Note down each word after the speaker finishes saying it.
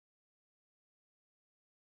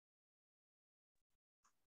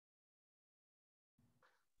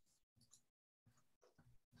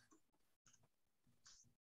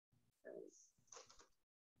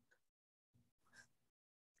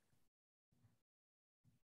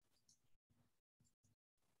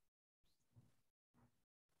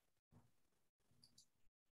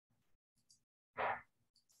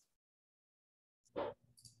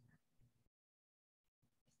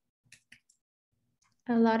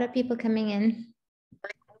A lot of people coming in.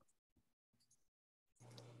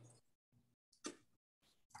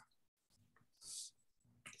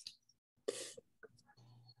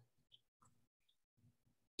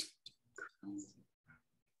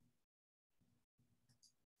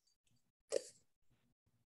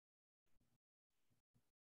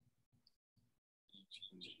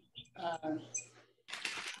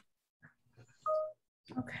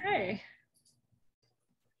 Okay.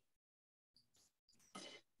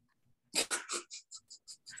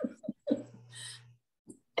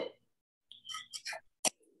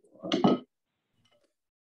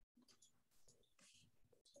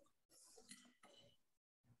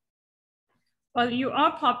 Well, you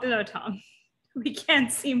are popular, Tom. We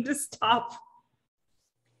can't seem to stop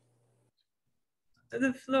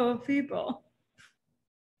the flow of people.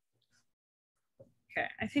 Okay,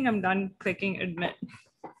 I think I'm done clicking admit.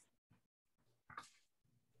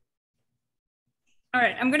 All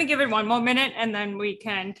right, I'm gonna give it one more minute and then we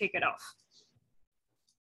can take it off.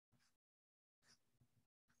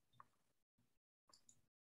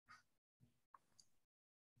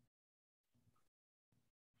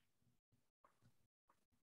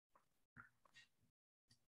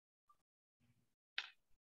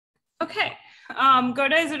 Okay,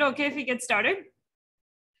 Goda, is it okay if we get started?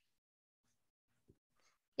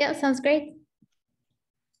 Yeah, sounds great.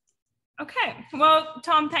 Okay, well,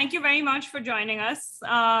 Tom, thank you very much for joining us.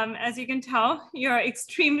 As you can tell, you're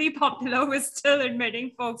extremely popular. We're still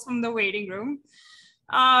admitting folks from the waiting room.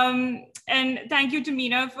 And thank you to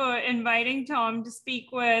Meena for inviting Tom to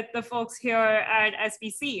speak with the folks here at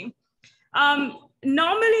SBC.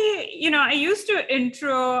 Normally, you know, I used to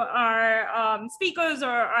intro our speakers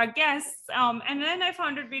or our guests, and then I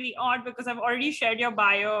found it really odd because I've already shared your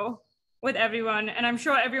bio with everyone, and I'm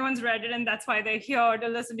sure everyone's read it, and that's why they're here to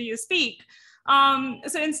listen to you speak.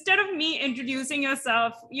 So instead of me introducing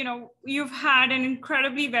yourself, you know, you've had an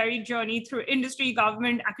incredibly varied journey through industry,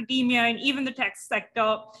 government, academia, and even the tech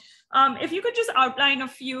sector. If you could just outline a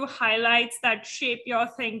few highlights that shape your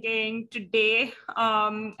thinking today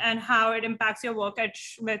and how it impacts your work at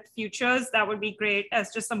Schmidt Futures, that would be great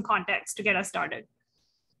as just some context to get us started.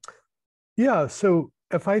 Yeah, so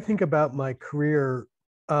if I think about my career,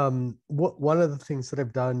 one of the things that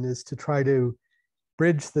I've done is to try to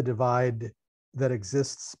bridge the divide that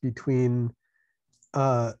exists between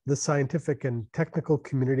the scientific and technical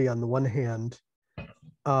community on the one hand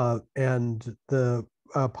and the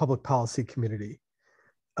public policy community.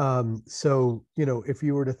 So, you know, if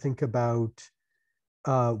you were to think about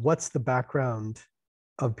what's the background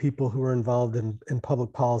of people who are involved in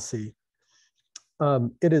public policy,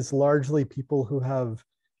 it is largely people who have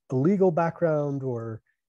a legal background or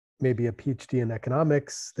maybe a PhD in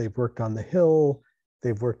economics. They've worked on the Hill,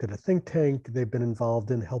 they've worked at a think tank, they've been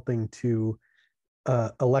involved in helping to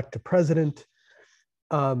elect a president.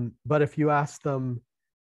 But if you ask them,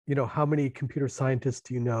 you know, how many computer scientists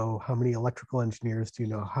do you know? How many electrical engineers do you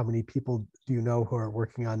know? How many people do you know who are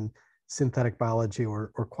working on synthetic biology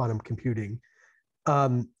or quantum computing?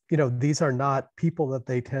 You know, these are not people that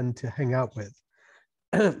they tend to hang out with.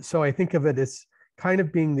 So I think of it as kind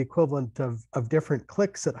of being the equivalent of different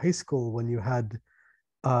cliques at high school when you had,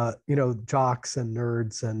 you know, jocks and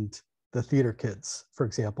nerds and the theater kids, for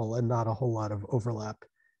example, and not a whole lot of overlap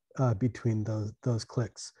between those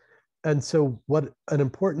cliques. And so what an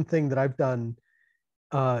important thing that I've done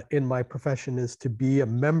in my profession is to be a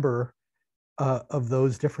member of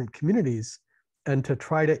those different communities and to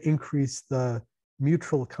try to increase the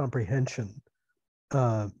mutual comprehension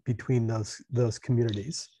between those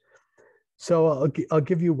communities. So I'll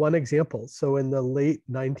give you one example. So in the late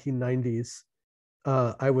 1990s,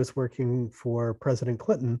 I was working for President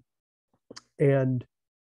Clinton, and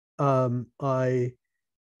I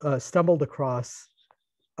stumbled across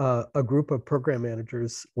a group of program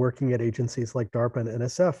managers working at agencies like DARPA and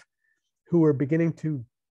NSF who were beginning to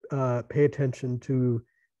pay attention to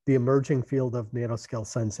the emerging field of nanoscale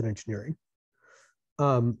science and engineering.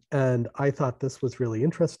 And I thought this was really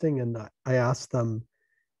interesting, and I asked them,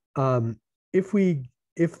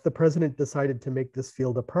 if the president decided to make this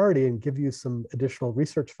field a priority and give you some additional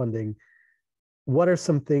research funding, what are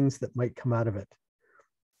some things that might come out of it?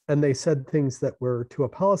 And they said things that were, to a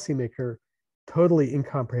policymaker, totally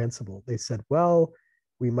incomprehensible. They said, well,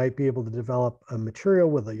 we might be able to develop a material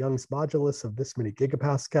with a Young's modulus of this many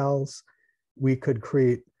gigapascals. We could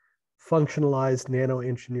create functionalized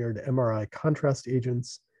nano-engineered MRI contrast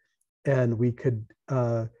agents, and we could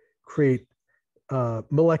create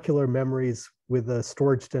molecular memories with a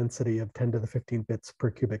storage density of 10 to the 15 bits per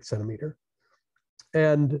cubic centimeter.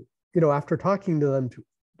 And, you know, after talking to them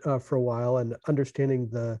for a while and understanding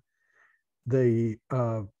the the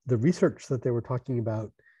research that they were talking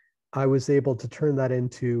about, I was able to turn that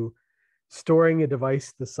into storing a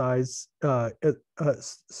device the size,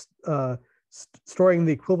 storing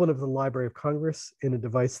the equivalent of the Library of Congress in a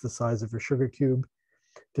device the size of a sugar cube,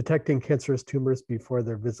 detecting cancerous tumors before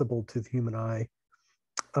they're visible to the human eye,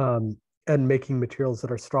 and making materials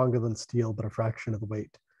that are stronger than steel but a fraction of the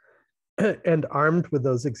weight. And armed with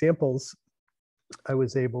those examples, I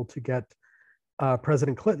was able to get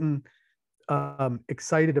President Clinton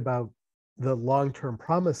excited about the long-term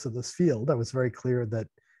promise of this field. I was very clear that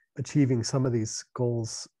achieving some of these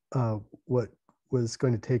goals what was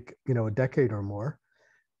going to take a decade or more.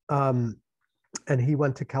 And he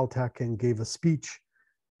went to Caltech and gave a speech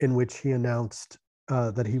in which he announced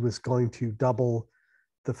that he was going to double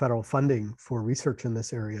the federal funding for research in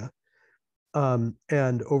this area.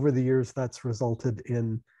 And over the years, that's resulted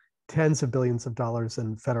in tens of billions of dollars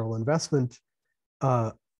in federal investment.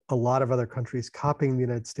 A lot of other countries copying the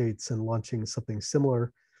United States and launching something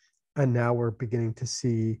similar. And now we're beginning to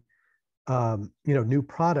see new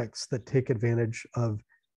products that take advantage of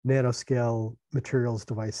nanoscale materials,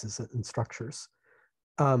 devices, and structures.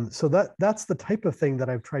 So that's the type of thing that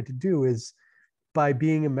I've tried to do, is by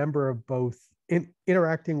being a member of both,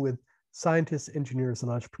 interacting with scientists, engineers,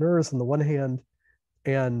 and entrepreneurs on the one hand,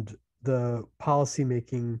 and the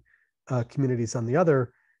policymaking communities on the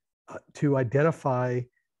other, to identify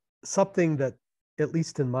something that, at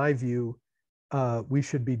least in my view, we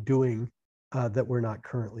should be doing that we're not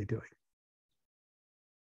currently doing.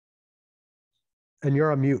 And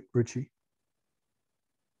you're on mute, Ruchi.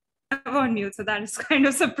 I'm on mute, so that is kind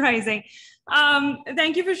of surprising.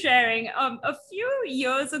 Thank you for sharing. A few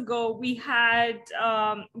years ago, we had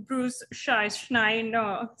Bruce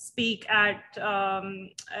Schneider speak at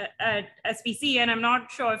SPC, and I'm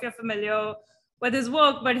not sure if you're familiar with his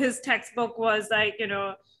work, but his textbook was like,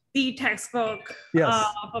 the textbook yes,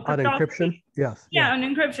 for on encryption. Yes. Yeah, on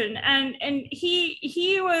encryption. And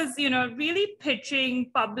he was, really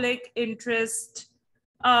pitching public interest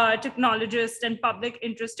technologists and public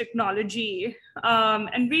interest technology,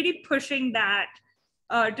 and really pushing that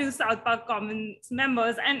to South Park Commons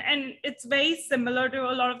members. And it's very similar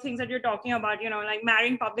to a lot of things that you're talking about, like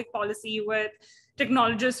marrying public policy with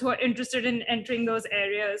technologists who are interested in entering those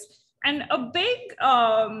areas. And a big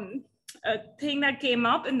thing that came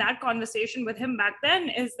up in that conversation with him back then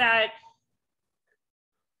is that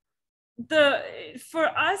for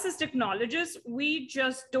us as technologists, we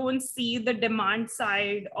just don't see the demand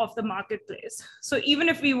side of the marketplace. So even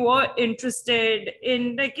if we were interested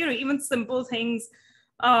in, like, even simple things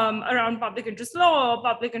around public interest law or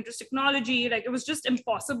public interest technology, like, it was just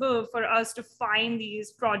impossible for us to find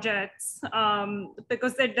these projects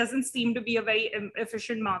because there doesn't seem to be a very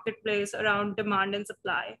efficient marketplace around demand and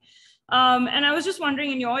supply. And I was just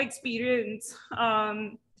wondering, in your experience,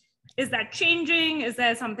 is that changing? Is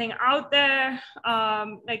there something out there?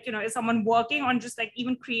 Is someone working on just like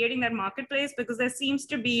even creating that marketplace? Because there seems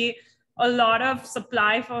to be a lot of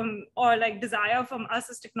supply from, or like desire from us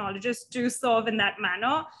as technologists to serve in that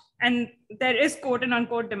manner. And there is quote and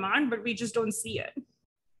unquote demand, but we just don't see it.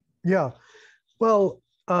 Yeah, well,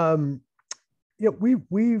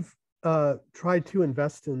 we've tried to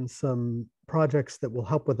invest in some projects that will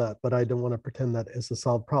help with that, but I don't want to pretend that is a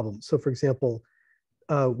solved problem. So for example,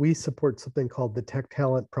 we support something called the Tech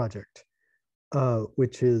Talent Project,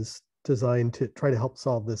 which is designed to try to help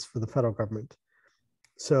solve this for the federal government.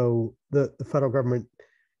 So the federal government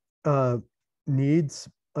needs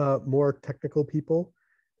more technical people,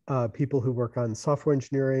 people who work on software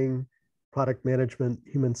engineering, product management,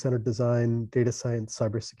 human-centered design, data science,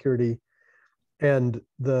 cybersecurity. And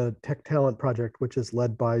the Tech Talent Project, which is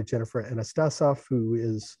led by Jennifer Anastasov, who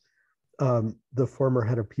is the former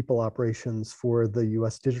head of people operations for the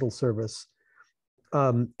US Digital Service,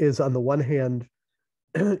 is on the one hand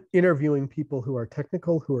interviewing people who are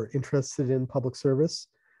technical, who are interested in public service.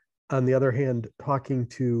 On the other hand, talking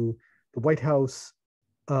to the White House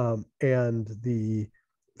and the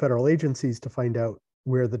federal agencies to find out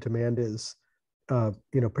where the demand is,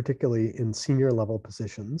 particularly in senior level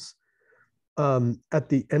positions. At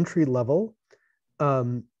the entry level,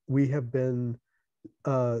 we have been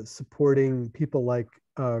supporting people like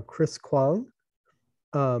Chris Kwong,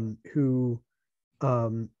 who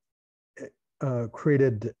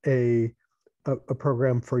created a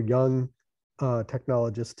program for young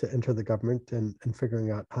technologists to enter the government and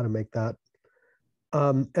figuring out how to make that.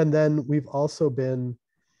 And then we've also been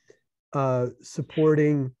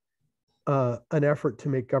supporting an effort to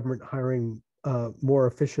make government hiring more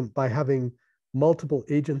efficient by having multiple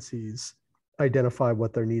agencies identify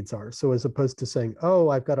what their needs are. So as opposed to saying, oh,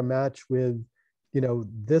 I've got a match with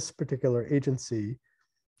this particular agency,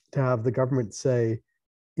 to have the government say,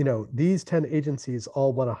 these 10 agencies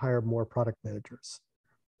all want to hire more product managers,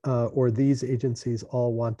 or these agencies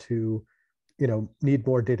all want to, need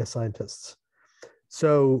more data scientists.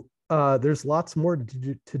 So there's lots more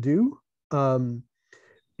to do.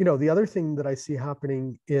 The other thing that I see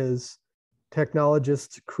happening is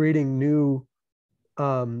technologists creating new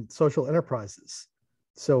social enterprises.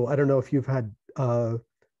 So I don't know if you've had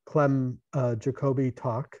Clem Jacoby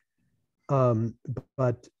talk,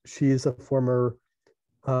 but she's a former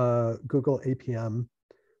Google APM.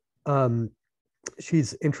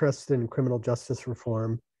 She's interested in criminal justice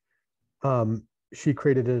reform. She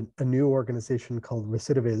created a new organization called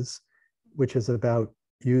Recidiviz, which is about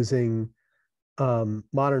using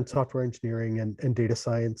modern software engineering and data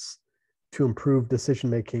science to improve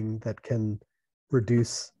decision-making that can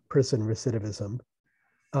reduce prison recidivism.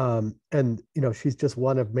 And she's just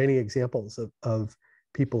one of many examples of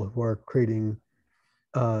people who are creating,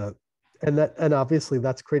 and obviously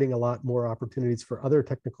that's creating a lot more opportunities for other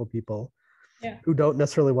technical people who don't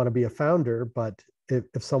necessarily want to be a founder, but if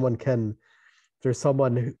there's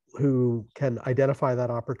someone who can identify that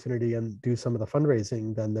opportunity and do some of the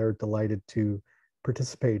fundraising, then they're delighted to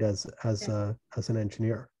participate as an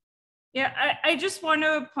engineer. Yeah, I just want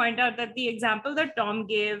to point out that the example that Tom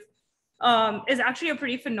gave is actually a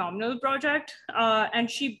pretty phenomenal project. And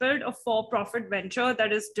she built a for-profit venture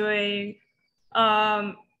that is doing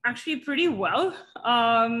actually pretty well,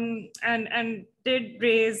 and did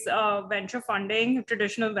raise venture funding,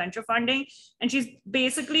 traditional venture funding. And she's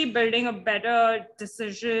basically building a better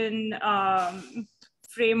decision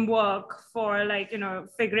framework for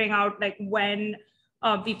figuring out when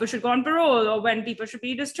people should go on parole or when people should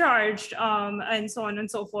be discharged, and so on and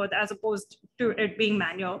so forth, as opposed to it being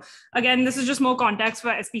manual. Again, this is just more context for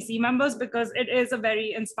SPC members because it is a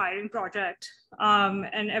very inspiring project,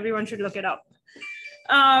 and everyone should look it up.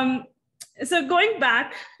 So going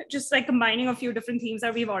back, just combining a few different themes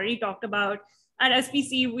that we've already talked about, at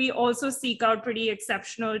SPC, we also seek out pretty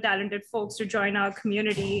exceptional, talented folks to join our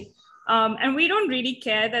community. And we don't really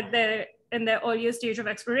care that they're in their earlier stage of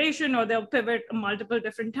exploration or they'll pivot multiple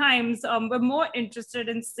different times. We're more interested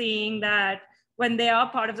in seeing that when they are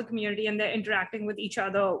part of the community and they're interacting with each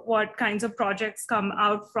other, what kinds of projects come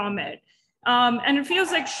out from it. And it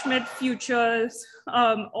feels like Schmidt Futures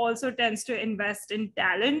also tends to invest in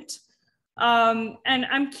talent. And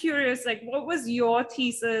I'm curious, what was your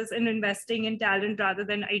thesis in investing in talent rather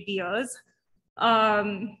than ideas?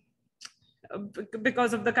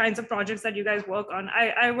 Because of the kinds of projects that you guys work on.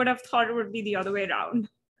 I would have thought it would be the other way around.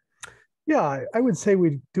 Yeah, I would say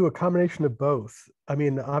we do a combination of both. I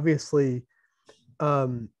mean, obviously,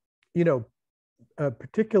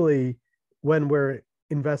 particularly when we're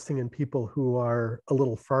investing in people who are a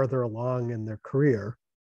little farther along in their career,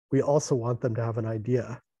 we also want them to have an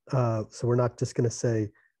idea. So we're not just going to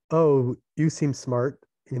say, oh, you seem smart,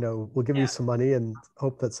 we'll give you some money and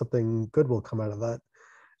hope that something good will come out of that.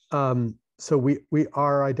 So we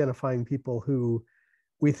are identifying people who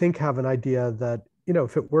we think have an idea that,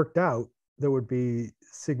 if it worked out, there would be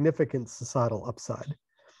significant societal upside.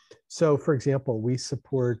 So for example, we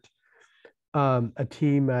support a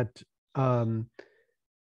team at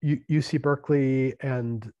UC Berkeley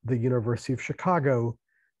and the University of Chicago,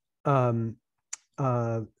 Sendel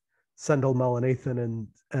Melanathan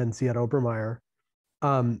and Ziad Obermeyer,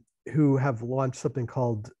 who have launched something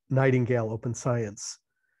called Nightingale Open Science.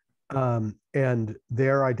 And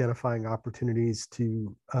they're identifying opportunities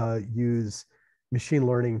to use machine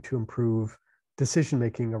learning to improve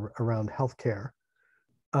decision-making around healthcare,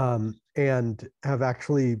 and have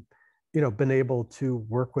actually been able to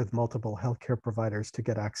work with multiple healthcare providers to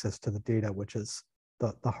get access to the data, which is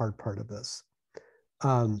the hard part of this.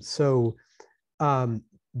 So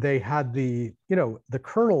they had the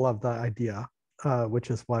kernel of the idea,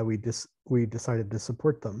 which is why we decided to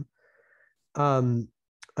support them.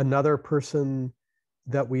 Another person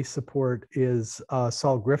that we support is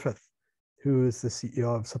Saul Griffith, who is the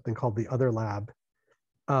CEO of something called the Other Lab.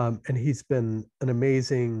 And he's been an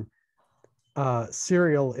amazing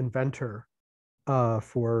serial inventor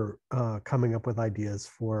for coming up with ideas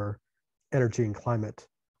for energy and climate.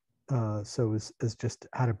 So has just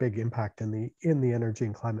had a big impact in the energy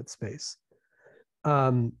and climate space.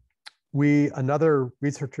 Another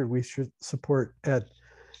researcher we should support at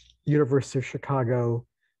University of Chicago,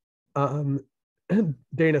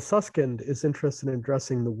 Dana Suskind, is interested in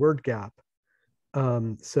addressing the word gap.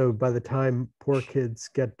 So by the time poor kids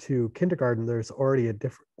get to kindergarten, there's already a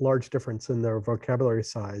large difference in their vocabulary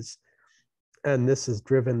size. And this is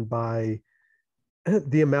driven by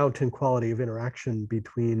the amount and quality of interaction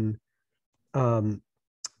between um,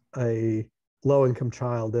 a low-income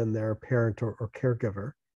child and their parent or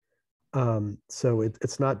caregiver. So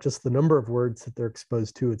it's not just the number of words that they're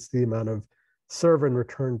exposed to, it's the amount of serve and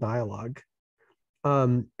return dialogue.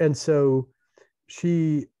 And so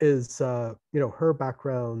she is, her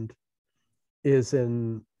background is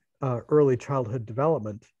in early childhood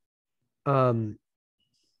development.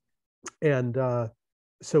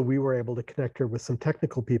 So we were able to connect her with some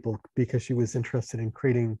technical people because she was interested in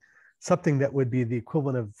creating something that would be the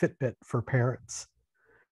equivalent of Fitbit for parents,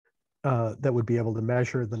 that would be able to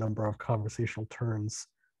measure the number of conversational turns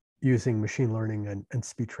using machine learning and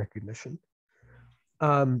speech recognition.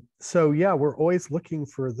 So yeah, we're always looking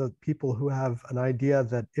for the people who have an idea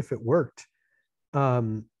that if it worked,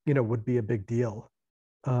 would be a big deal.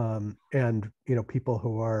 And people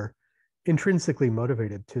who are intrinsically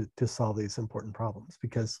motivated to solve these important problems,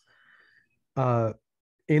 because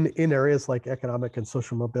in areas like economic and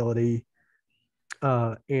social mobility,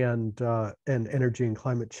 and energy and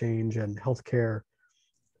climate change and healthcare,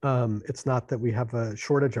 it's not that we have a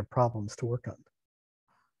shortage of problems to work on.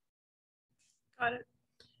 Got it.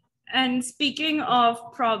 And speaking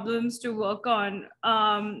of problems to work on,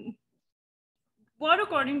 what,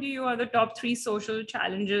 according to you, are the top 3 social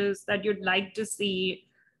challenges that you'd like to see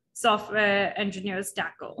software engineers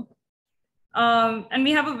tackle? And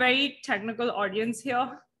we have a very technical audience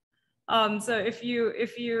here. So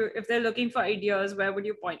if they're looking for ideas, where would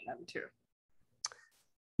you point them to?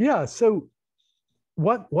 Yeah, so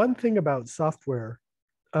one thing about software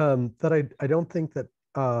that I don't think that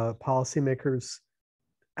policymakers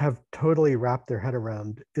have totally wrapped their head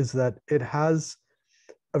around is that it has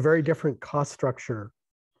a very different cost structure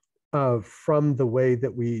from the way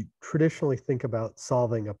that we traditionally think about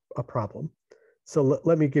solving a problem. So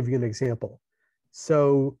let me give you an example.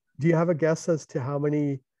 So do you have a guess as to how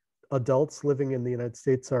many adults living in the United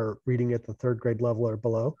States are reading at the 3rd grade level or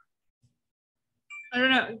below? I don't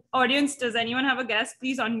know. Audience, does anyone have a guess?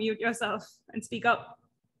 Please unmute yourself and speak up.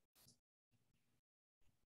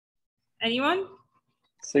 Anyone?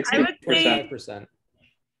 60%.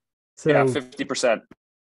 So, yeah, 50%.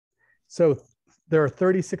 So there are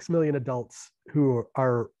 36 million adults who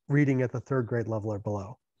are reading at the 3rd grade level or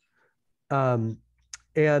below.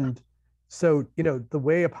 And so, the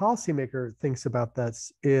way a policymaker thinks about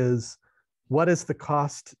this is, what is the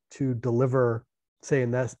cost to deliver, say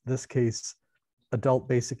in this case, adult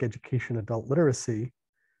basic education, adult literacy,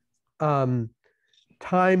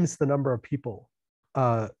 times the number of people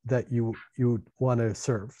that you want to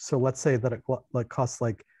serve. So let's say that it costs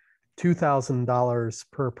like $2,000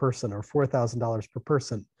 per person or $4,000 per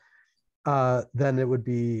person. Then it would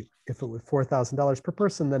be, if it was $4,000 per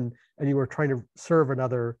person, and you were trying to serve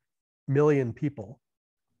another million people,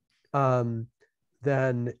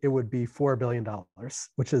 then it would be $4 billion,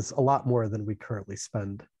 which is a lot more than we currently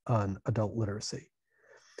spend on adult literacy.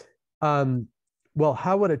 Well,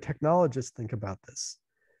 how would a technologist think about this?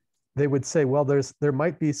 They would say, well, there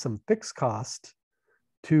might be some fixed cost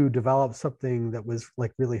to develop something that was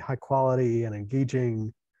like really high quality and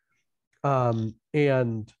engaging. But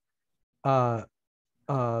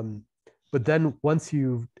then once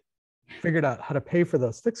you've figured out how to pay for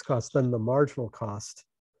those fixed costs, then the marginal cost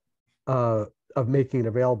of making it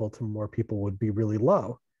available to more people would be really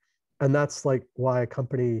low. And that's like why a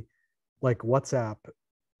company like WhatsApp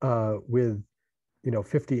with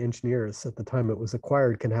 50 engineers at the time it was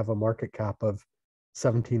acquired can have a market cap of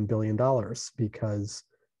 $17 billion, because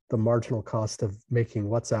the marginal cost of making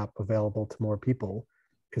WhatsApp available to more people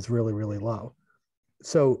is really, really low.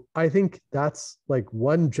 So I think that's like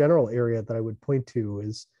one general area that I would point to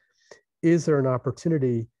is there an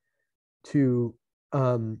opportunity to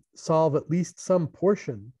solve at least some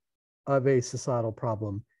portion of a societal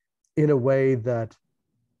problem in a way that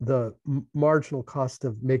the marginal cost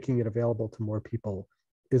of making it available to more people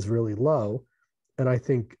is really low. And I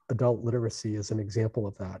think adult literacy is an example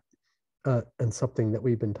of that, and something that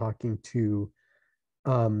we've been talking to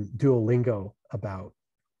Duolingo about.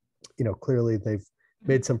 Clearly they've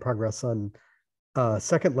made some progress on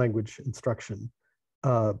second language instruction,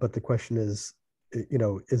 but the question is,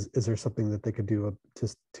 is there something that they could do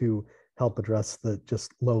just to help address the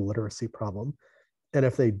just low literacy problem? And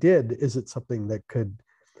if they did, is it something that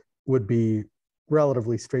would be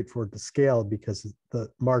relatively straightforward to scale, because the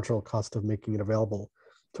marginal cost of making it available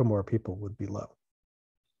to more people would be low?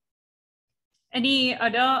 Any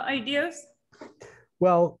other ideas?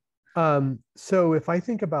 Well, so if I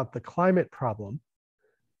think about the climate problem,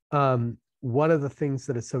 one of the things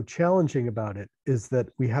that is so challenging about it is that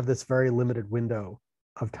we have this very limited window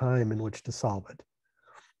of time in which to solve it.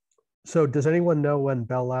 So does anyone know when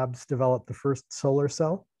Bell Labs developed the first solar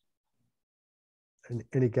cell?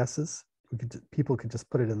 Any guesses? People could just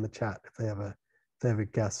put it in the chat if they have a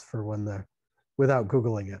guess for when without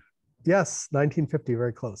Googling it. Yes, 1950,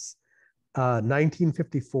 very close.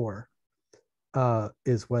 1954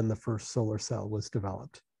 is when the first solar cell was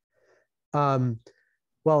developed.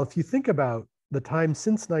 Well, if you think about the time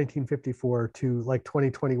since 1954 to like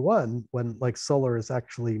 2021, when like solar is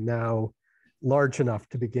actually now large enough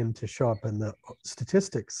to begin to show up in the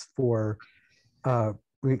statistics for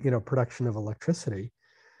production of electricity,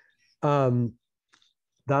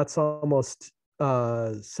 that's almost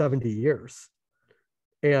 70 years.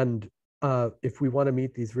 And if we want to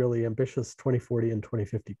meet these really ambitious 2040 and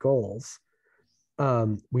 2050 goals,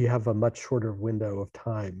 we have a much shorter window of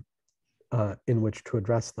time in which to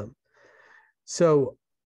address them. So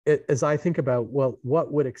as I think about, well,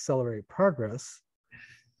 what would accelerate progress,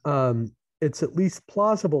 it's at least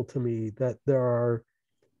plausible to me that there are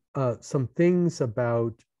some things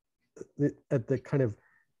about the kind of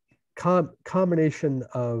combination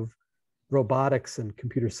of robotics and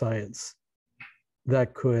computer science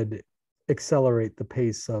that could accelerate the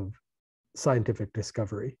pace of scientific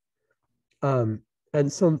discovery. And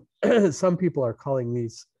some people are calling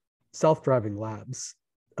these self-driving labs,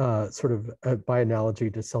 sort of by analogy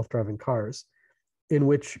to self-driving cars, in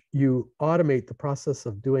which you automate the process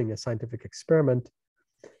of doing a scientific experiment,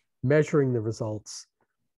 measuring the results,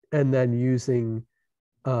 and then using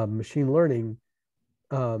machine learning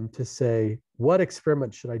to say, what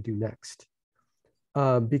experiment should I do next?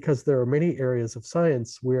 Because there are many areas of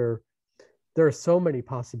science where there are so many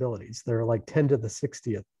possibilities. There are like 10 to the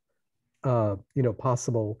 60th,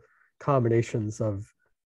 possible combinations of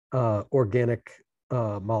organic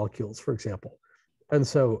molecules, for example. And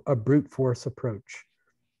so a brute force approach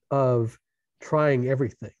of trying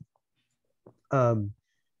everything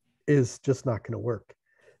is just not going to work.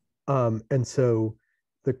 And so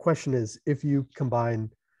the question is, if you combine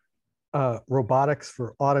robotics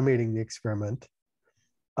for automating the experiment,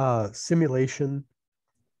 simulation,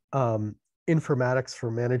 informatics for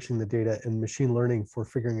managing the data, and machine learning for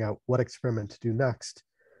figuring out what experiment to do next,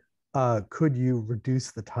 could you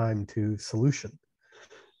reduce the time to solution?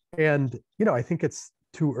 And, I think it's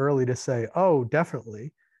too early to say, oh,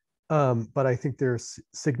 definitely. But I think there's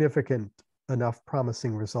significant enough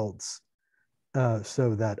promising results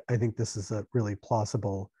so that I think this is a really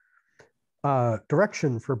plausible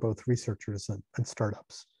direction for both researchers and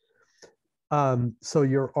startups. So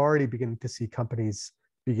you're already beginning to see companies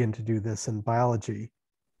begin to do this in biology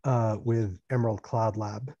with Emerald Cloud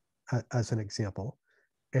Lab as an example,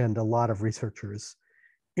 and a lot of researchers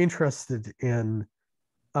interested in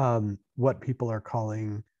what people are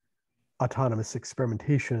calling autonomous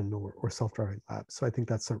experimentation or self-driving labs. So I think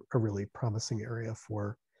that's a really promising area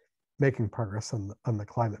for making progress on the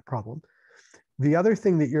climate problem. The other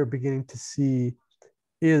thing that you're beginning to see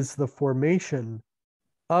is the formation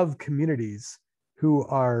of communities who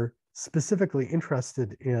are specifically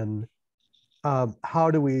interested in how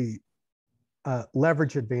do we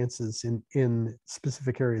leverage advances in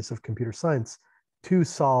specific areas of computer science to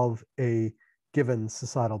solve a given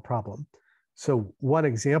societal problem. So one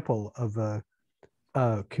example of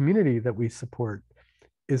a community that we support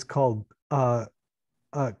is called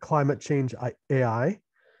Climate Change AI.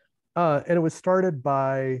 And it was started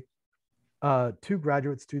by 2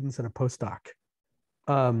 graduate students and a postdoc,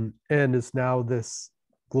 and is now this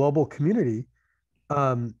global community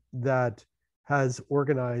that has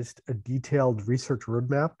organized a detailed research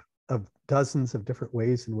roadmap of dozens of different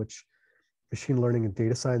ways in which machine learning and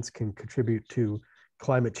data science can contribute to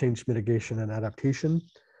climate change mitigation and adaptation.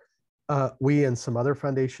 We and some other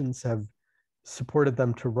foundations have supported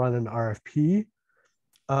them to run an RFP.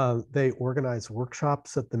 They organize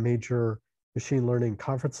workshops at the major machine learning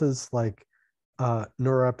conferences like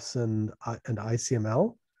NeurIPS and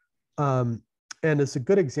ICML. And it's a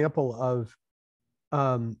good example of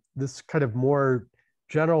this kind of more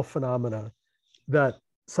general phenomena that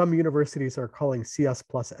some universities are calling CS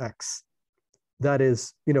plus X. That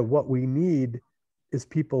is, what we need is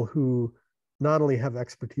people who not only have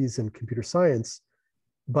expertise in computer science,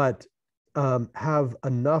 but have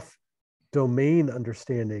enough domain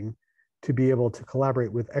understanding to be able to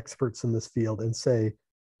collaborate with experts in this field and say,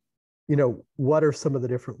 what are some of the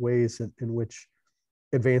different ways in which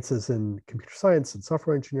advances in computer science and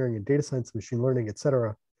software engineering and data science, machine learning, et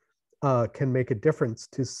cetera, can make a difference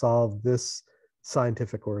to solve this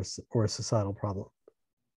scientific or societal problem.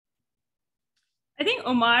 I think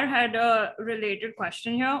Omar had a related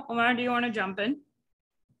question here. Omar, do you want to jump in?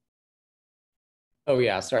 Oh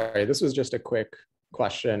yeah, sorry. This was just a quick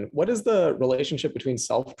question. What is the relationship between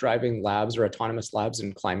self-driving labs or autonomous labs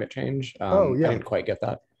and climate change? Oh, yeah. I didn't quite get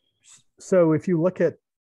that. So if you look at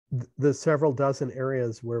the several dozen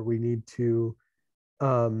areas where we need to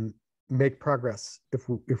make progress if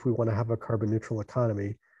we want to have a carbon neutral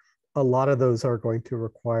economy, a lot of those are going to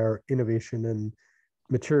require innovation in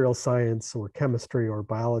material science or chemistry or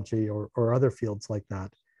biology or other fields like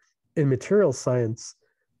that. In material science,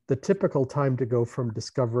 the typical time to go from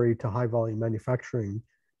discovery to high volume manufacturing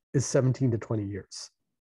is 17 to 20 years,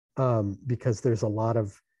 because there's a lot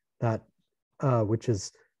of that, which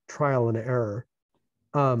is trial and error.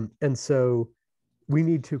 And so we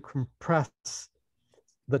need to compress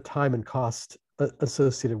the time and cost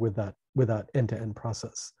associated with that end-to-end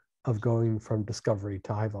process of going from discovery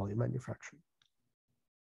to high volume manufacturing.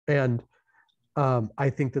 And I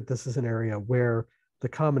think that this is an area where the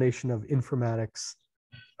combination of informatics,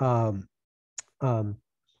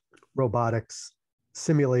 robotics,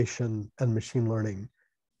 simulation, and machine learning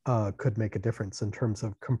could make a difference in terms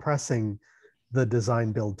of compressing the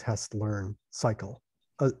design, build, test, learn cycle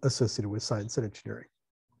associated with science and engineering.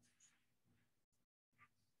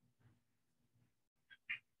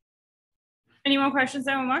 Any more questions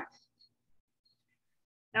there, Omar?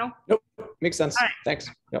 No? Nope, makes sense. All right. Thanks.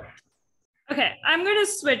 Yep. Okay, I'm going to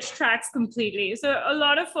switch tracks completely. So a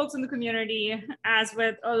lot of folks in the community, as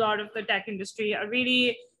with a lot of the tech industry, are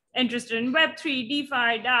really interested in Web3,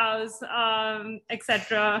 DeFi, DAOs,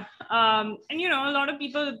 etc. And a lot of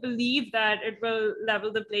people believe that it will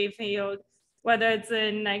level the play field, whether it's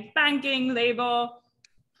in like banking, labor,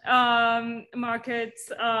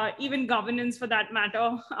 markets, even governance for that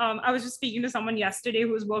matter. I was just speaking to someone yesterday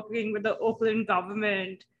who was working with the Oakland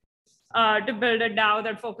government to build a DAO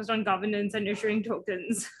that focused on governance and issuing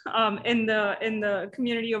tokens in the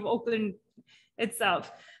community of Oakland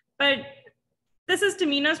itself. But this is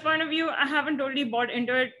Tamina's point of view. I haven't totally bought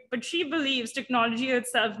into it, but she believes technology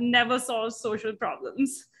itself never solves social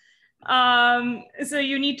problems. So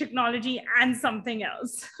you need technology and something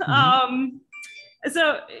else. Mm-hmm.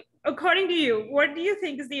 So according to you, what do you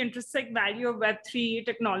think is the intrinsic value of Web3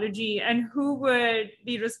 technology, and who would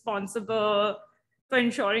be responsible for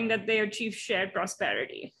ensuring that they achieve shared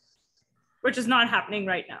prosperity, which is not happening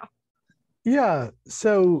right now? Yeah,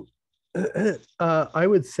 so I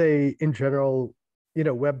would say in general,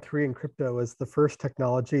 Web3 and crypto is the first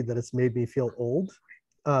technology that has made me feel old,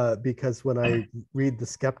 because when I read the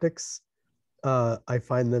skeptics, I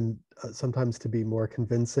find them sometimes to be more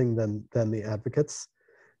convincing than the advocates.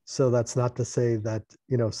 So that's not to say that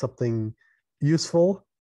something useful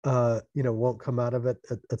won't come out of it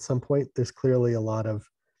at some point. There's clearly a lot of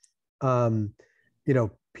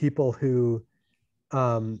people who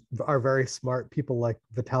are very smart, people like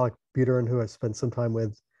Vitalik Buterin, who I've spent some time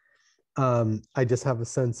with. I just have a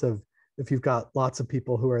sense of, if you've got lots of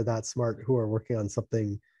people who are that smart who are working on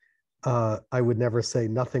something, I would never say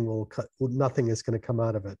nothing is going to come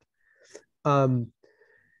out of it.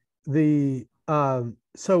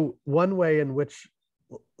 So one way in which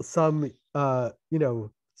someone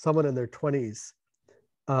in their 20s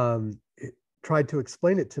tried to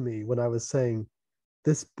explain it to me when I was saying,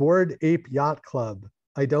 this Bored Ape Yacht Club,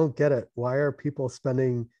 I don't get it. Why are people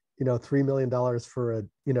spending $3 million for a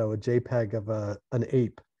JPEG of an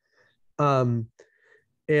ape?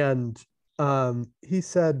 He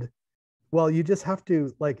said, well, you just have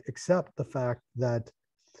to accept the fact that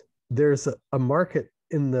there's a market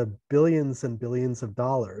in the billions and billions of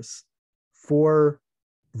dollars for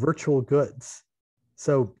virtual goods.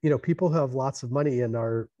 So, people who have lots of money and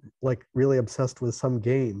are really obsessed with some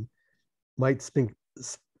game might think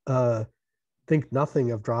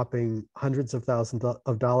nothing of dropping hundreds of thousands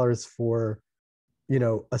of dollars for,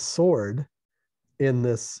 a sword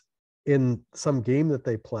in some game that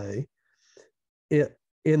they play,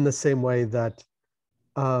 in the same way that,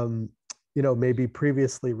 maybe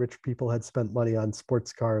previously rich people had spent money on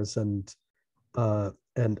sports cars and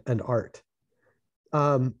art.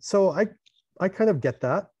 So I kind of get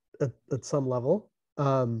that at some level.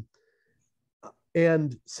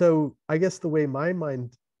 And so I guess the way my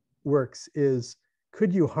mind works is,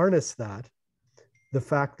 could you harness that? The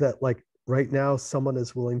fact that right now someone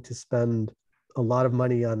is willing to spend a lot of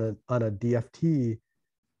money on a DFT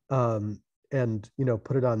and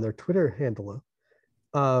put it on their Twitter handle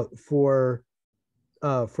for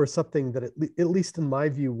something that at least in my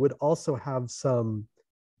view would also have some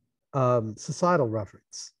societal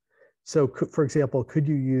reference. So for example, could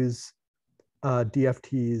you use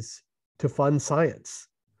DFTs to fund science?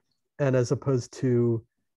 And as opposed to,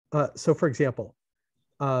 so for example,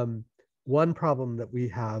 one problem that we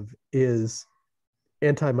have is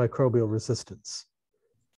antimicrobial resistance.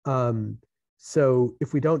 So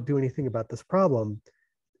if we don't do anything about this problem,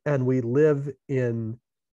 and we live in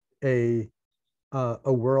a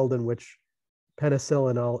a world in which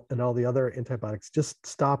penicillin and all the other antibiotics just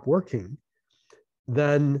stop working,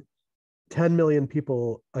 then 10 million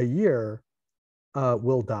people a year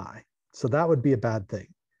will die. So that would be a bad thing.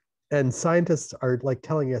 And scientists are like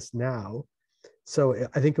telling us now. So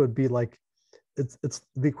I think it would be like, it's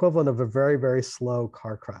the equivalent of a very, very slow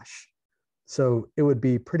car crash. So it would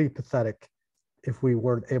be pretty pathetic if we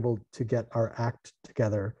weren't able to get our act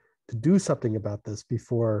together to do something about this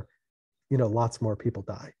before, lots more people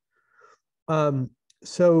die.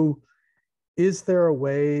 So is there a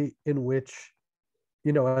way in which,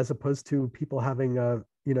 as opposed to people having a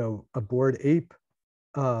Bored Ape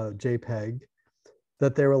JPEG,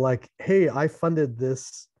 that they were like, hey, I funded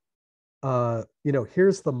this,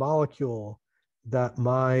 here's the molecule that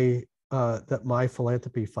my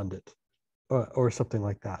philanthropy funded, or something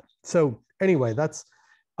like that. So anyway, that's,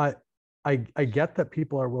 I get that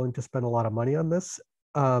people are willing to spend a lot of money on this.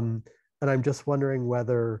 And I'm just wondering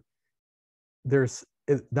whether there's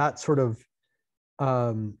that sort of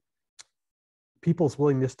people's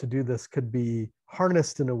willingness to do this could be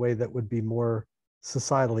harnessed in a way that would be more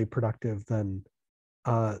societally productive than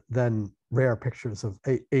rare pictures of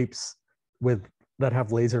apes that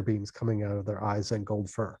have laser beams coming out of their eyes and gold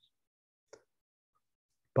fur.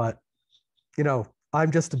 But,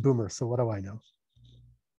 I'm just a boomer, so what do I know?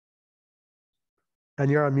 And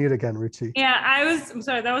you're on mute again, Ruchi. Yeah, I'm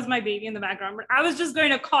sorry, that was my baby in the background, but I was just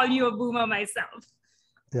going to call you a boomer myself.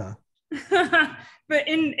 Yeah. But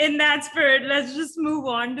in that spirit, let's just move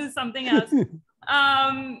on to something else.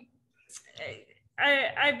 I've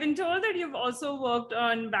been told that you've also worked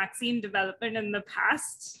on vaccine development in the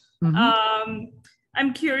past. Mm-hmm.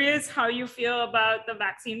 I'm curious how you feel about the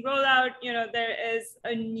vaccine rollout. There is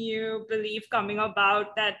a new belief coming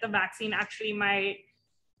about that the vaccine actually might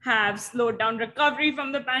have slowed down recovery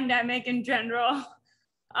from the pandemic in general.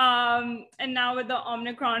 And now with the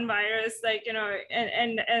Omicron virus,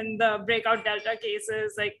 and the breakout Delta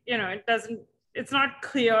cases, it's not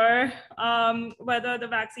clear whether the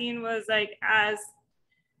vaccine was there's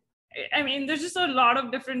just a lot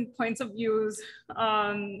of different points of views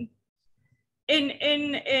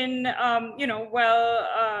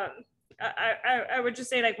I would just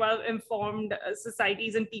say well-informed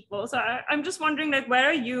societies and people. So I'm just wondering where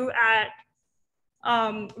are you at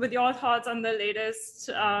with your thoughts on the latest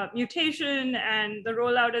mutation and the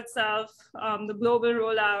rollout itself, the global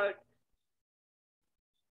rollout?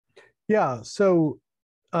 Yeah, so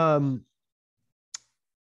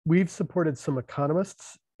we've supported some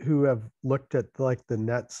economists who have looked at the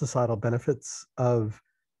net societal benefits of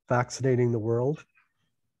vaccinating the world.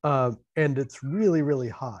 And it's really, really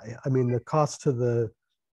high. I mean, the cost to the,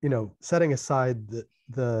 setting aside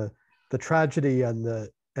the tragedy and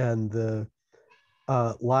the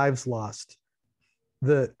lives lost,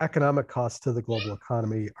 the economic costs to the global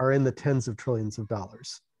economy are in the tens of trillions of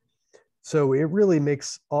dollars. So it really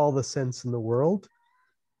makes all the sense in the world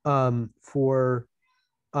for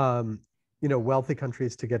wealthy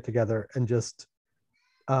countries to get together and just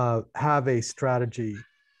have a strategy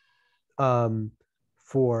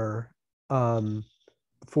for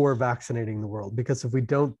vaccinating the world. Because if we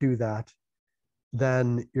don't do that,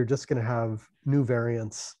 then you're just going to have new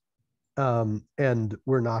variants, and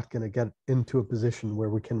we're not going to get into a position where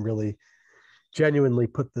we can really genuinely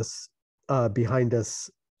put this behind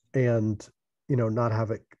us and not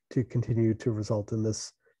have it to continue to result in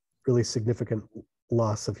this really significant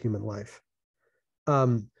loss of human life.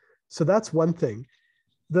 So that's one thing.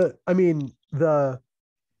 I think that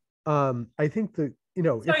if you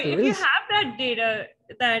have that data,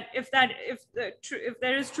 that if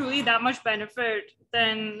there is truly that much benefit,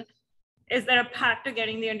 then is there a path to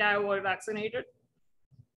getting the entire world vaccinated?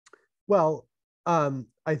 Well,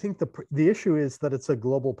 I think the issue is that it's a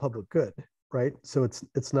global public good, right? So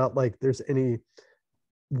it's not like there's any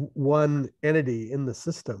one entity in the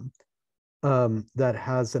system that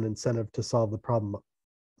has an incentive to solve the problem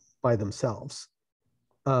by themselves.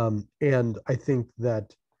 And I think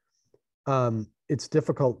that it's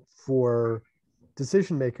difficult for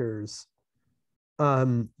decision makers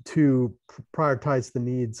to prioritize the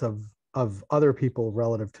needs of other people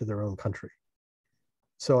relative to their own country.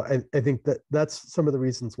 So I think that's some of the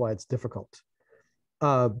reasons why it's difficult.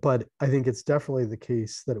 But I think it's definitely the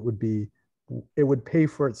case that it would pay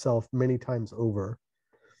for itself many times over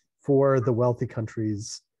for the wealthy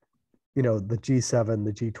countries, the G7,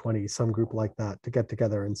 the G20, some group like that, to get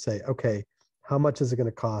together and say, okay, how much is it going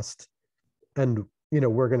to cost? And,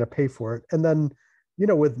 we're going to pay for it. And then,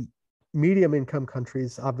 with medium income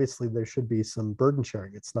countries, obviously there should be some burden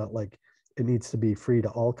sharing. It's not like it needs to be free to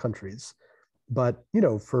all countries. But,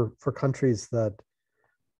 for countries that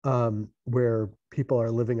where people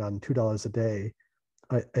are living on $2 a day,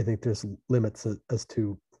 I think there's limits as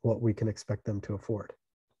to what we can expect them to afford.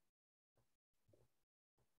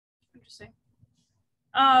 Interesting.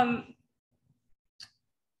 I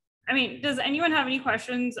mean, does anyone have any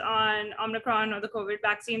questions on Omicron or the COVID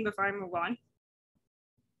vaccine before I move on?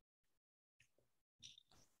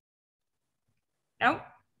 No?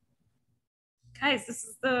 Guys, this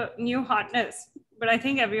is the new hotness, but I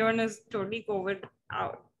think everyone is totally COVID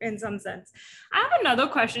out in some sense. I have another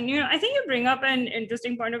question. I think you bring up an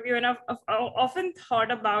interesting point of view, and I've often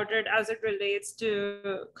thought about it as it relates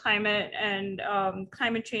to climate and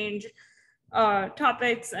climate change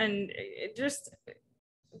topics. And it just,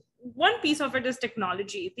 one piece of it is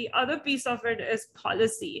technology. The other piece of it is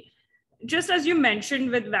policy. Just as you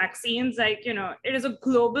mentioned with vaccines, like, it is a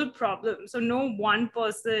global problem. So no one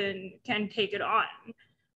person can take it on.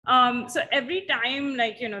 So every time,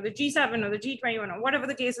 like, the G7 or the G21 or whatever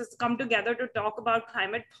the case is, come together to talk about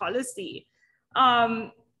climate policy.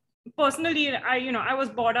 Personally, I was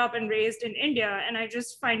brought up and raised in India, and I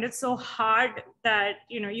just find it so hard that,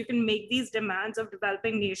 you can make these demands of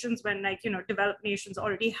developing nations when, like, developed nations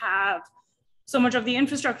already have so much of the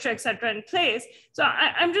infrastructure, et cetera, in place. So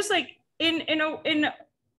I'm just like, when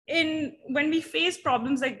we face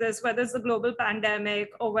problems like this, whether it's the global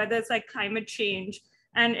pandemic or whether it's like climate change,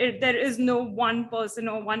 and there is no one person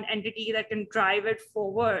or one entity that can drive it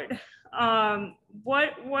forward,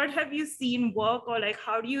 what have you seen work, or like,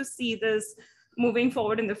 how do you see this moving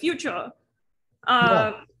forward in the future?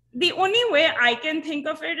 The only way I can think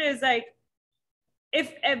of it is like,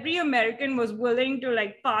 if every American was willing to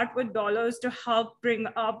like part with dollars to help bring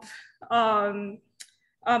up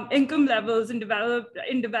income levels in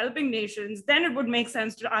developing nations, then it would make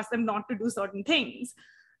sense to ask them not to do certain things.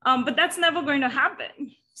 But that's never going to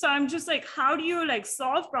happen. So I'm just like, how do you like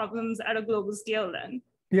solve problems at a global scale then?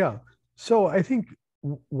 Yeah. So I think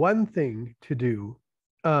one thing to do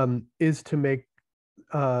is to make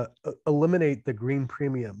eliminate the green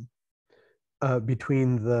premium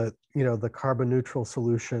between the the carbon neutral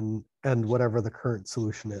solution and whatever the current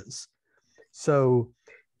solution is. So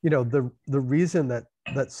the reason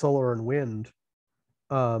that solar and wind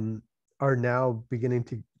are now beginning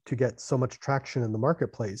to get so much traction in the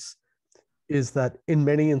marketplace is that in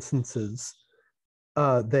many instances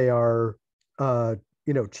they are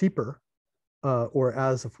cheaper or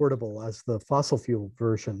as affordable as the fossil fuel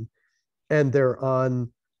version, and they're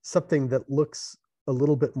on something that looks a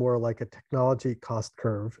little bit more like a technology cost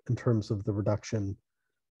curve in terms of the reduction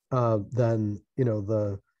than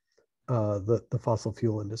the fossil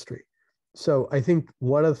fuel industry. So I think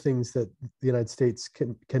one of the things that the United States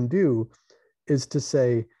can do is to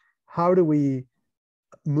say, how do we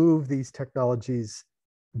move these technologies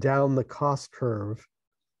down the cost curve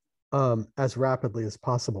as rapidly as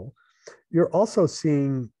possible? You're also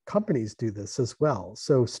seeing companies do this as well.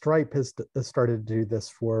 So Stripe has started to do this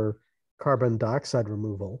for carbon dioxide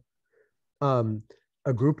removal.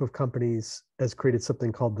 A group of companies has created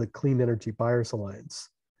something called the Clean Energy Buyers Alliance.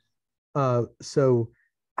 So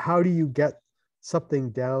how do you get something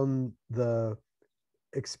down the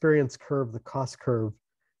experience curve, the cost curve,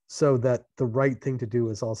 so that the right thing to do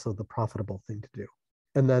is also the profitable thing to do?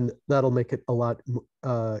 And then that'll make it a lot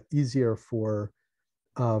easier for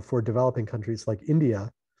developing countries like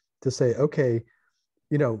India to say, okay,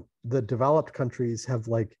 the developed countries have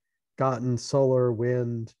like gotten solar,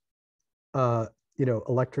 wind,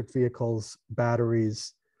 electric vehicles,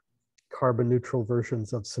 batteries, carbon neutral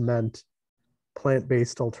versions of cement,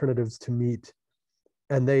 plant-based alternatives to meat,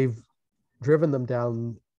 and they've driven them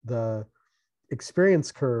down the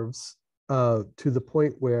experience curves to the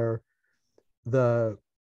point where the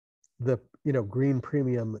green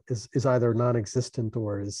premium is either non-existent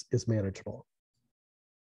or is manageable.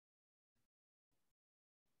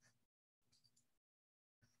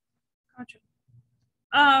 Gotcha.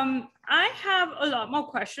 I have a lot more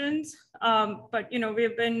questions, but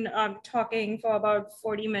we've been talking for about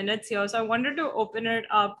 40 minutes here, so I wanted to open it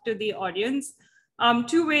up to the audience.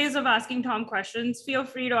 Two ways of asking Tom questions. Feel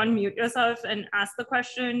free to unmute yourself and ask the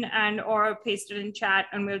question, and or paste it in chat,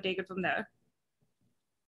 and we'll take it from there.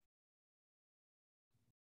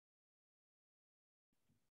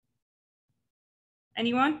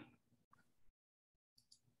 Anyone?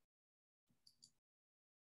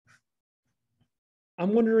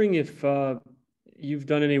 I'm wondering if you've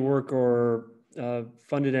done any work or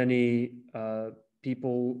funded any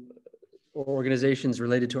people or organizations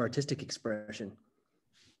related to artistic expression.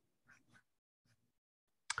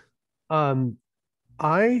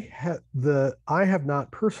 I have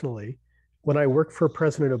not personally. When I worked for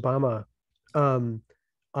President Obama,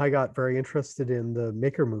 I got very interested in the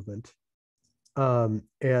maker movement.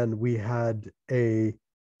 And we had a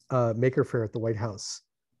maker fair at the White House.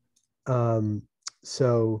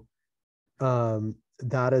 So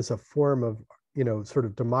that is a form of, sort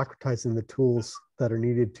of democratizing the tools that are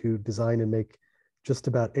needed to design and make just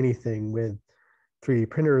about anything with 3D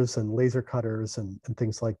printers and laser cutters and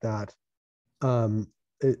things like that.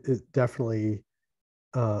 It definitely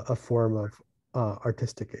a form of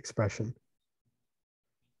artistic expression.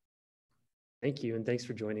 Thank you, and thanks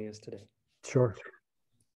for joining us today. Sure.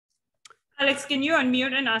 Alex, can you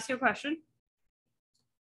unmute and ask your question?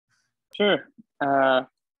 Sure.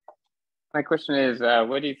 My question is,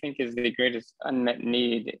 what do you think is the greatest unmet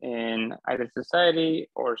need in either society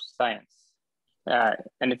or science?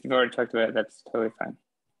 And if you've already talked about it, that's totally fine.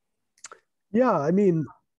 Yeah, I mean,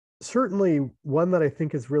 certainly one that I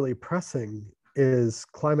think is really pressing is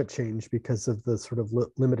climate change because of the sort of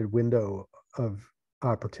limited window of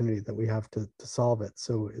opportunity that we have to solve it.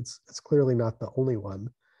 So it's clearly not the only one.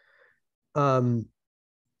 Long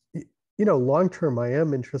term, I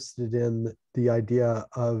am interested in the idea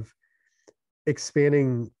of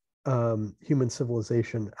expanding human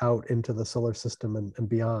civilization out into the solar system and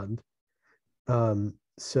beyond.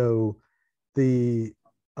 So the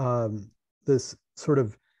this sort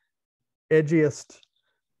of edgiest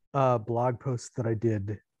blog post that I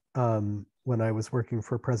did when I was working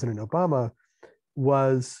for President Obama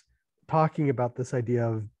was talking about this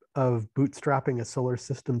idea of bootstrapping a solar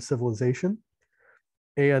system civilization.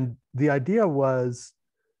 And the idea was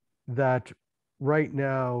that right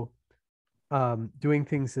now, doing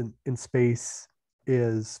things in space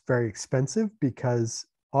is very expensive because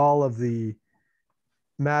all of the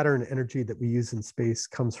matter and energy that we use in space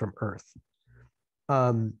comes from Earth.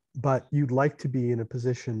 But you'd like to be in a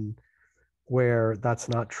position where that's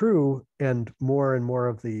not true, and more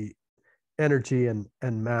of the energy and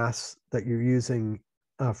mass that you're using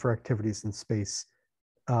for activities in space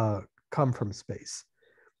come from space.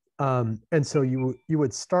 And so you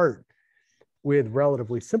would start with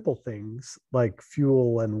relatively simple things like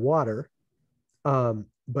fuel and water,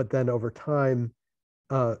 but then over time,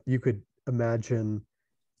 you could imagine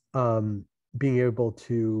being able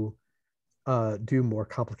to do more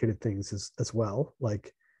complicated things as well,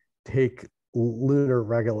 like take lunar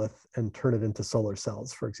regolith and turn it into solar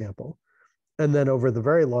cells, for example. And then over the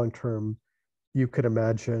very long term, you could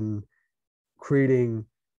imagine creating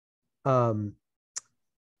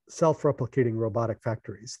self-replicating robotic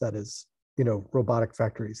factories, that is, robotic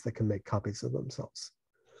factories that can make copies of themselves.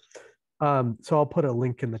 So I'll put a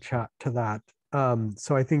link in the chat to that.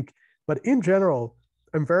 So I think, but in general,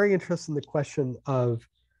 I'm very interested in the question of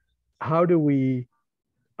how do we,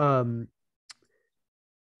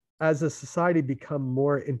 as a society, become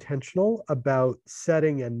more intentional about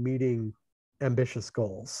setting and meeting ambitious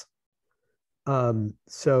goals. For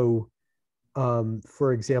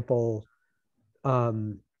example,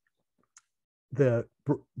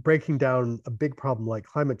 breaking down a big problem like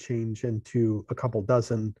climate change into a couple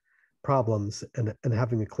dozen problems and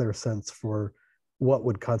having a clear sense for what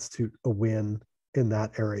would constitute a win in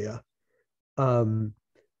that area.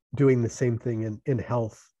 Doing the same thing in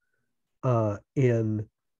health, in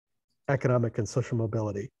economic and social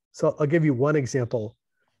mobility. So I'll give you one example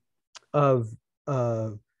of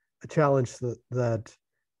a challenge that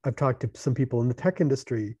I've talked to some people in the tech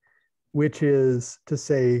industry, which is to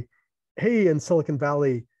say, hey, in Silicon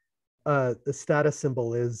Valley, the status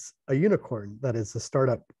symbol is a unicorn, that is a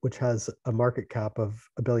startup which has a market cap of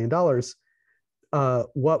 $1 billion.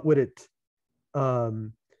 What would it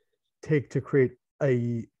take to create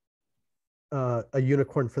a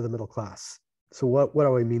unicorn for the middle class? So what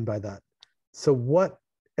do I mean by that? So what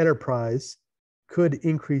enterprise could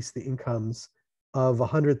increase the incomes of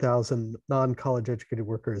 100,000 non-college educated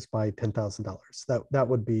workers by $10,000? That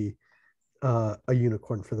would be a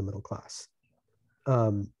unicorn for the middle class.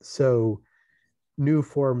 So new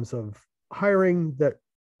forms of hiring that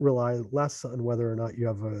rely less on whether or not you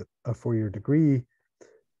have a four-year degree,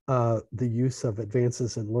 the use of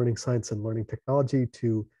advances in learning science and learning technology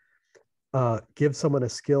to give someone a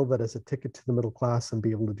skill that is a ticket to the middle class and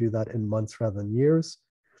be able to do that in months rather than years,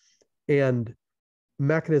 and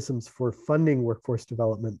mechanisms for funding workforce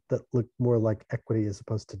development that look more like equity as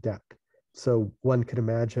opposed to debt. So one could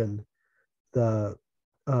imagine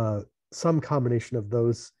some combination of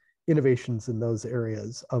those innovations in those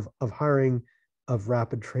areas of hiring, of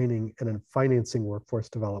rapid training, and in financing workforce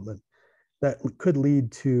development that could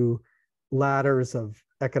lead to ladders of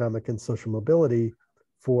economic and social mobility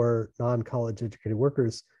for non-college educated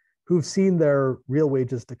workers who've seen their real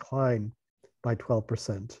wages decline by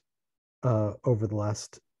 12% over the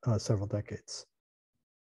last several decades.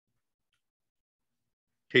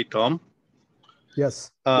 Hey, Tom.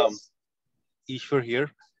 Yes. Ishwar here.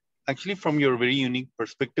 Actually, from your very unique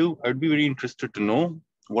perspective, I'd be very interested to know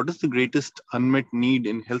what is the greatest unmet need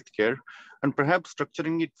in healthcare, and perhaps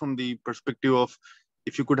structuring it from the perspective of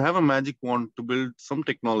if you could have a magic wand to build some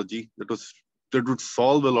technology that would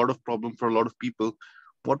solve a lot of problems for a lot of people,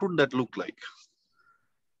 what would that look like?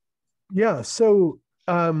 Yeah. So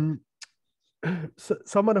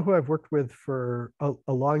someone who I've worked with for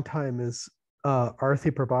a long time is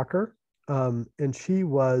Arthi Prabhakar, and she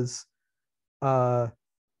was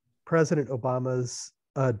President Obama's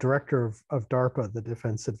director of DARPA, the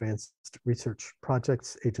Defense Advanced Research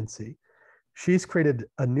Projects Agency. She's created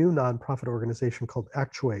a new nonprofit organization called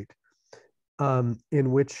Actuate,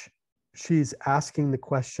 in which she's asking the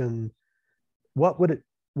question, what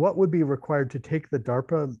would be required to take the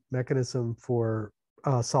DARPA mechanism for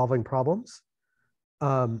solving problems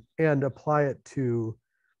and apply it to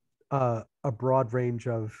a broad range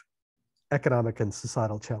of economic and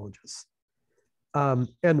societal challenges.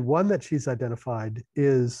 And one that she's identified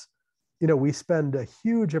is, we spend a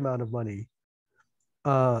huge amount of money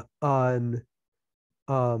on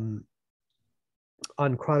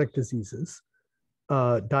chronic diseases,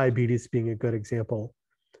 diabetes being a good example,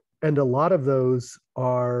 and a lot of those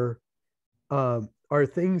are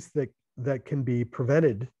things that can be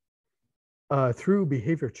prevented through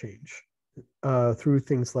behavior change, through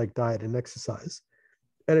things like diet and exercise.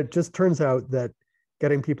 And it just turns out that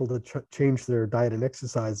getting people to change their diet and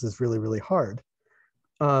exercise is really, really hard.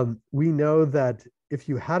 We know that if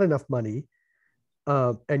you had enough money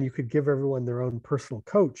and you could give everyone their own personal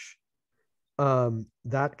coach,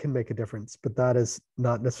 that can make a difference, but that is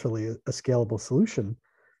not necessarily a scalable solution.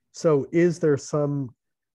 So is there some,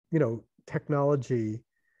 technology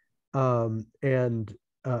and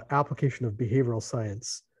application of behavioral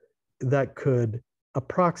science that could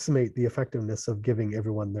approximate the effectiveness of giving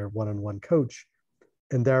everyone their one-on-one coach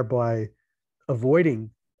and thereby avoiding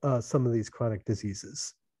some of these chronic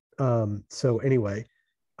diseases? So anyway,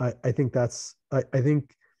 I think I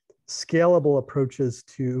think scalable approaches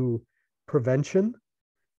to prevention,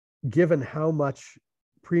 given how much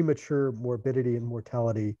premature morbidity and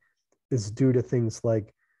mortality is due to things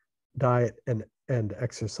like diet and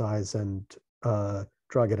exercise and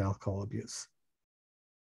drug and alcohol abuse.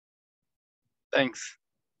 Thanks.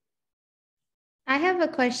 I have a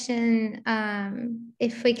question,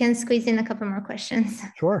 if we can squeeze in a couple more questions.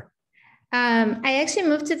 Sure. I actually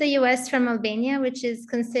moved to the US from Albania, which is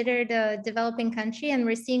considered a developing country, and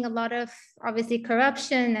we're seeing a lot of, obviously,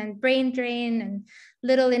 corruption and brain drain and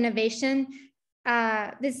little innovation.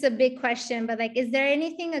 This is a big question, but is there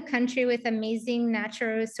anything a country with amazing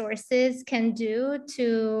natural resources can do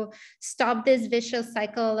to stop this vicious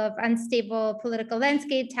cycle of unstable political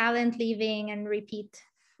landscape, talent leaving, and repeat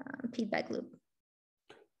feedback loop?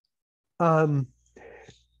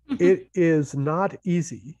 It is not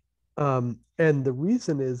easy. And the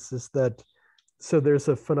reason is that, so there's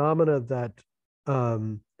a phenomena that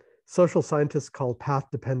social scientists call path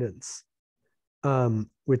dependence,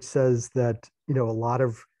 which says that, a lot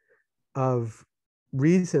of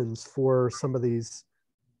reasons for some of these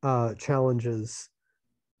challenges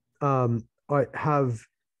have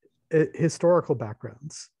historical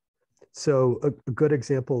backgrounds. So a good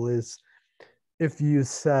example is if you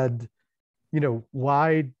said,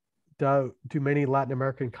 why do many Latin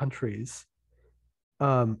American countries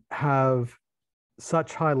have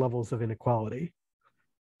such high levels of inequality?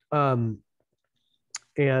 A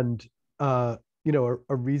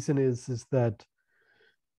reason is that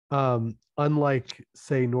unlike,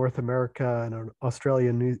 say, North America and Australia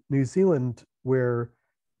and New Zealand, where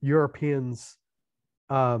Europeans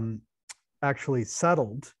actually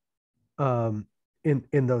settled in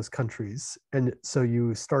those countries, and so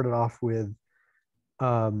you started off with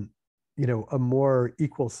a more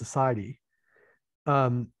equal society.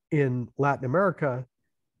 In Latin America,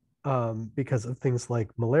 because of things like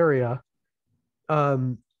malaria,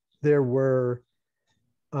 there were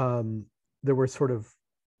sort of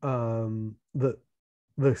the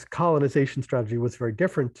colonization strategy was very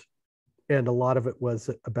different, and a lot of it was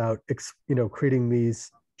about creating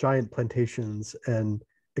these giant plantations and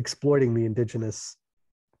exploiting the indigenous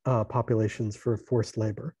populations for forced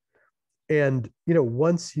labor. And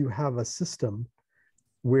once you have a system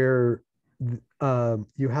where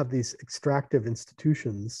you have these extractive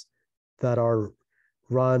institutions that are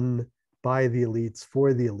run by the elites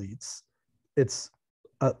for the elites, it's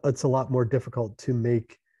a lot more difficult to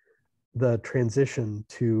make the transition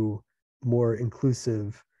to more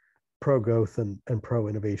inclusive pro-growth and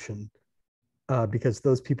pro-innovation, because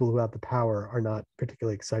those people who have the power are not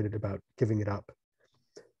particularly excited about giving it up.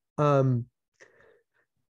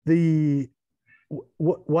 One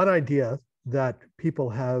idea that people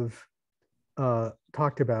have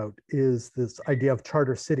talked about is this idea of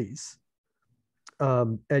charter cities.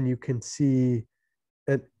 And you can see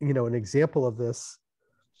an example of this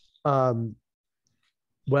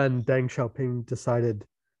when Deng Xiaoping decided,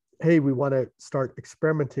 hey, we want to start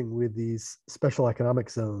experimenting with these special economic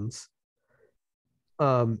zones.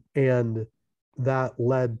 And that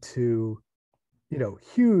led to,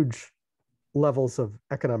 huge levels of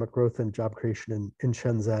economic growth and job creation in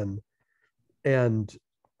Shenzhen, and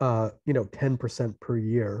 10% per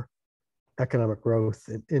year economic growth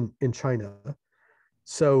in China.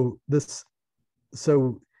 So if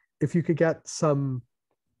you could get some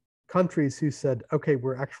countries who said, okay,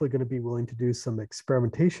 we're actually going to be willing to do some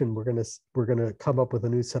experimentation, we're going to come up with a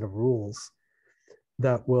new set of rules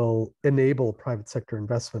that will enable private sector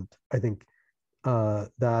investment, I think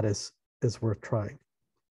that is worth trying.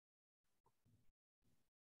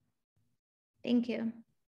 Thank you.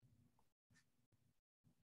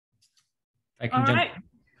 I can jump. Right.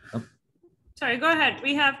 Oh. Sorry, go ahead.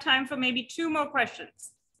 We have time for maybe 2 more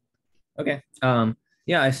questions. Okay.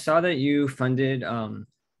 Yeah, I saw that you funded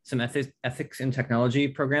some ethics in technology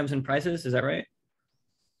programs and prizes. Is that right?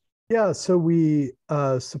 Yeah. So we,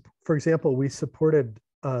 for example, we supported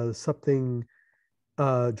something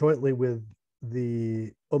jointly with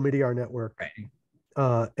the Omidyar Network, right,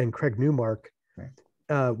 and Craig Newmark, right,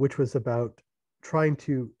 which was about trying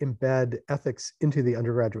to embed ethics into the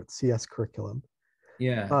undergraduate CS curriculum.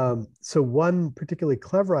 Yeah. So one particularly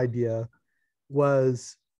clever idea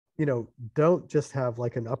was, don't just have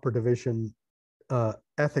like an upper division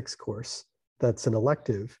ethics course that's an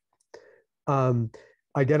elective.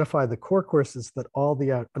 Identify the core courses that all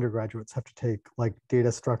the undergraduates have to take, like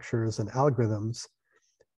data structures and algorithms,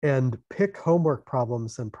 and pick homework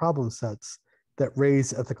problems and problem sets that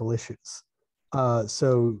raise ethical issues.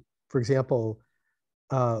 So, for example,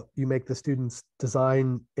 you make the students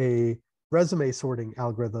design a resume sorting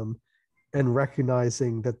algorithm, and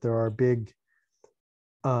recognizing that there are big,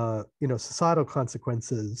 societal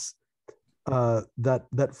consequences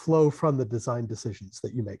that flow from the design decisions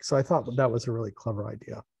that you make. So I thought that was a really clever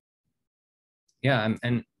idea. Yeah,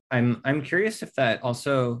 and I'm curious if that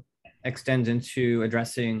also extends into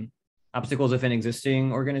addressing obstacles within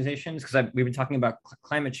existing organizations, because we've been talking about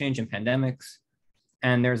climate change and pandemics,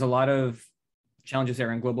 and there's a lot of challenges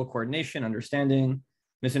there in global coordination, understanding,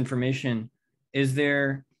 misinformation. Is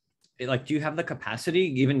there, like, do you have the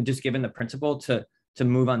capacity, even just given the principle, to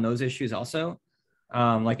move on those issues also?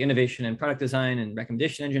 Like innovation and product design and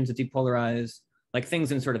recommendation engines that depolarize, like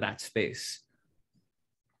things in sort of that space.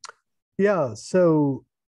 Yeah, so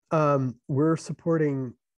we're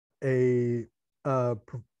supporting a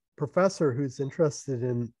professor who's interested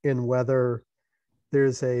in whether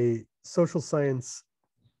there's a social science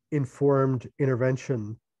informed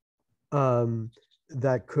intervention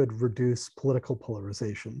that could reduce political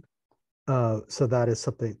polarization. So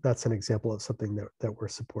that's an example of something that we're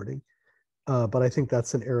supporting. But I think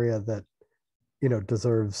that's an area that,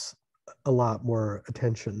 deserves a lot more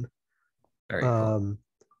attention. Very cool.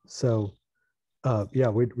 So yeah,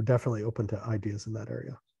 we're definitely open to ideas in that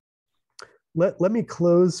area. Let me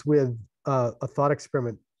close with a thought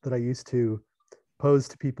experiment that I used to pose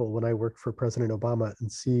to people when I worked for President Obama,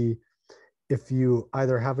 and see if you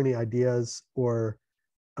either have any ideas or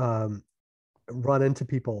run into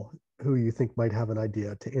people who you think might have an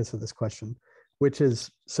idea to answer this question, which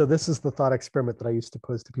is, so this is the thought experiment that I used to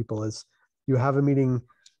pose to people: is you have a meeting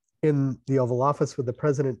in the Oval Office with the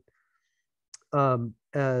president,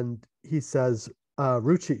 and he says,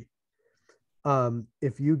 Ruchi,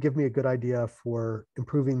 if you give me a good idea for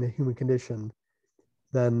improving the human condition,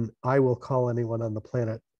 then I will call anyone on the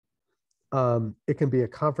planet. It can be a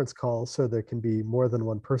conference call, so there can be more than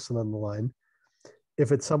one person on the line.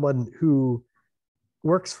 If it's someone who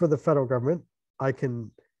works for the federal government, I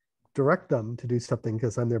can direct them to do something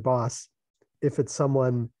because I'm their boss. If it's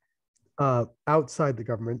someone outside the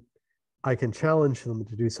government, I can challenge them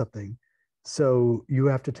to do something. So you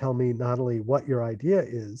have to tell me not only what your idea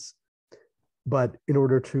is, but in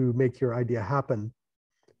order to make your idea happen,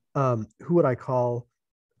 who would I call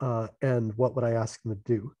and what would I ask them to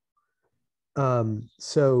do?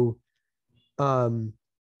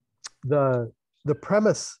 The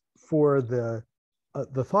premise for the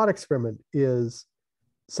thought experiment is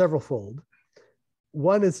severalfold.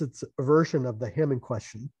 One is it's a version of the Hamming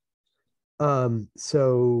question. Hamming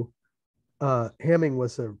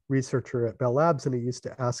was a researcher at Bell Labs, and he used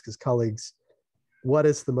to ask his colleagues, what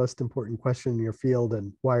is the most important question in your field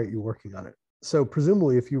and why are you working on it? So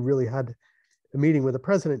presumably, if you really had a meeting with the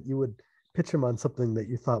president, you would pitch them on something that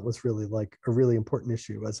you thought was really like a really important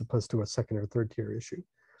issue as opposed to a second or third tier issue.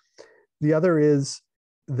 The other is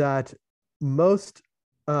that most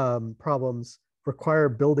problems require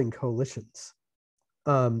building coalitions.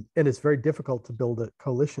 And it's very difficult to build a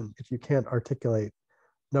coalition if you can't articulate,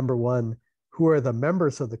 number one, who are the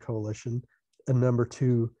members of the coalition, and number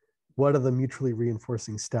two, what are the mutually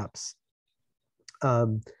reinforcing steps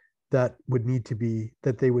that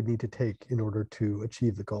they would need to take in order to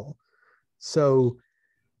achieve the goal. So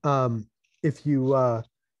if you,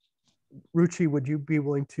 Ruchi, would you be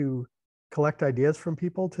willing to collect ideas from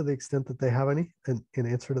people to the extent that they have any in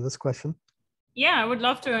answer to this question? Yeah, I would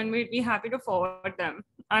love to, and we'd be happy to forward them.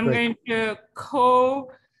 I'm Great. going to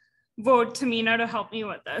co-vote Tamina to help me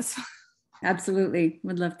with this. Absolutely,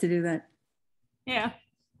 would love to do that. Yeah.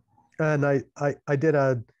 And I did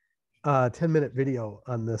a 10-minute video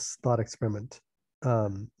on this thought experiment,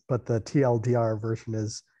 but the TLDR version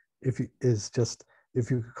is if you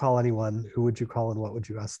could call anyone, who would you call and what would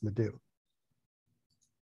you ask them to do?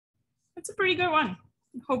 That's a pretty good one.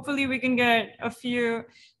 Hopefully we can get a few.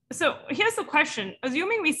 So here's the question.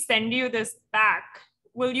 Assuming we send you this back,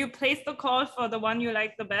 will you place the call for the one you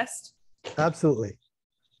like the best? Absolutely.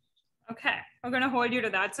 Okay, we're going to hold you to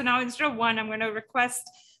that. So now instead of one, I'm going to request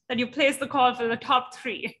that you place the call for the top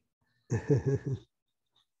 3.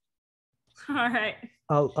 All right.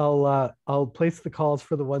 I'll place the calls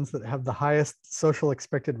for the ones that have the highest social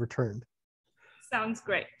expected return. Sounds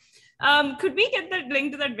great. Could we get the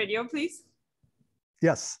link to that video, please?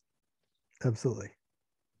 Yes, absolutely.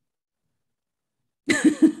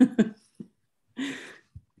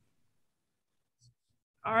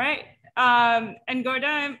 All right. And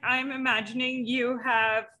Gorda, I'm imagining you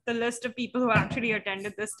have the list of people who actually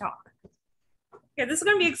attended this talk. Okay, this is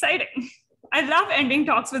going to be exciting. I love ending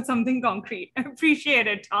talks with something concrete. I appreciate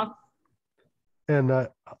it, Tom. And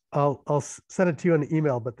I'll send it to you in an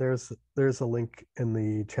email, but there's a link in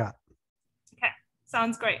the chat. Okay,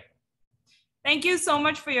 sounds great. Thank you so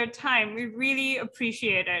much for your time. We really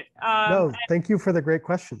appreciate it. No, thank you for the great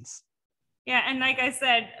questions. Yeah, and like I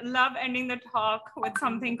said, love ending the talk with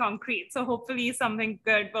something concrete. So hopefully something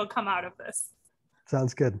good will come out of this.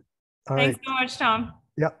 Sounds good. All Thanks right. so much, Tom.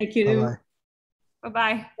 Yep. Thank you. Bye-bye.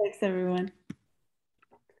 Bye-bye. Thanks, everyone.